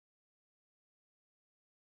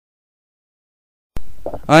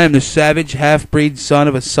I am the savage, half-breed son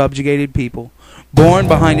of a subjugated people, born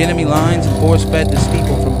behind enemy lines and force-fed the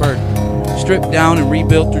steeple from birth, stripped down and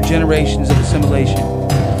rebuilt through generations of assimilation,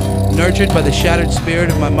 nurtured by the shattered spirit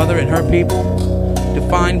of my mother and her people,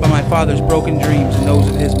 defined by my father's broken dreams and those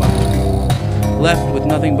of his mother's people, left with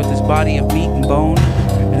nothing but this body of meat and bone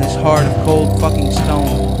and this heart of cold fucking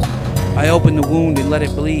stone. I open the wound and let it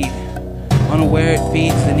bleed, unaware it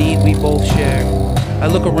feeds the need we both share. I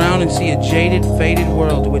look around and see a jaded, faded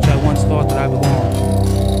world to which I once thought that I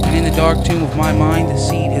belonged. And in the dark tomb of my mind, the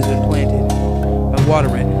seed has been planted. I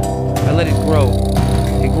water it. I let it grow.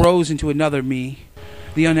 It grows into another me.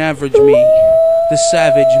 The unaverage me. The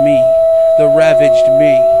savage me. The ravaged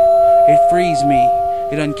me. It frees me.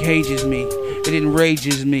 It uncages me. It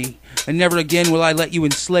enrages me. And never again will I let you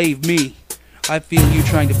enslave me. I feel you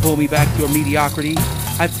trying to pull me back to your mediocrity.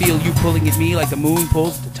 I feel you pulling at me like the moon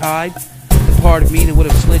pulls the tide. The part of me that would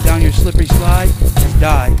have slid down your slippery slide has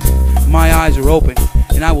died. My eyes are open,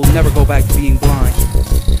 and I will never go back to being blind.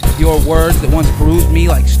 Your words that once bruised me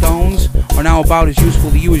like stones are now about as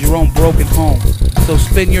useful to you as your own broken home. So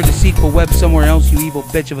spin your deceitful web somewhere else, you evil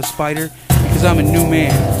bitch of a spider, because I'm a new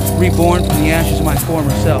man, reborn from the ashes of my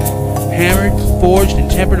former self, hammered, forged, and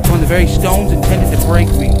tempered upon the very stones intended to break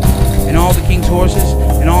me. And all the king's horses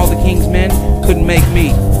and all the king's men couldn't make me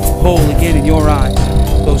whole again in your eyes.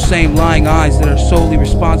 Those same lying eyes that are solely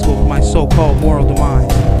responsible for my so-called moral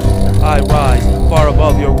demise. I rise far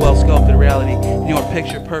above your well-sculpted reality and your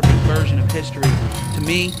picture-perfect version of history. To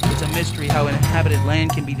me, it's a mystery how an inhabited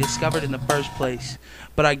land can be discovered in the first place.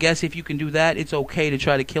 But I guess if you can do that, it's okay to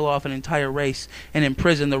try to kill off an entire race and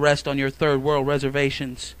imprison the rest on your third world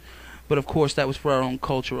reservations. But of course that was for our own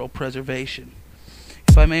cultural preservation.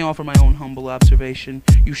 If I may offer my own humble observation,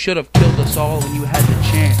 you should have killed us all when you had the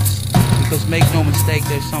chance. Because make no mistake,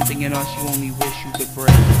 there's something in us you only wish you could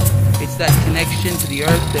break. It's that connection to the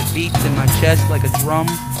earth that beats in my chest like a drum.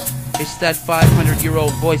 It's that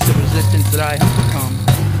 500-year-old voice of resistance that I have become.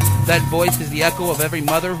 That voice is the echo of every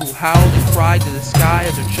mother who howled and cried to the sky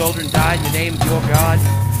as her children died in the name of your God.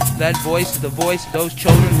 That voice is the voice of those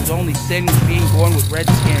children whose only sin was being born with red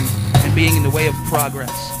skin and being in the way of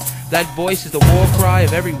progress. That voice is the war cry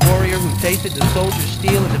of every warrior who tasted the soldier's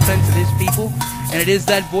steel in defense of his people, and it is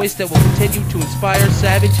that voice that will continue to inspire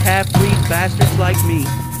savage half-breed bastards like me.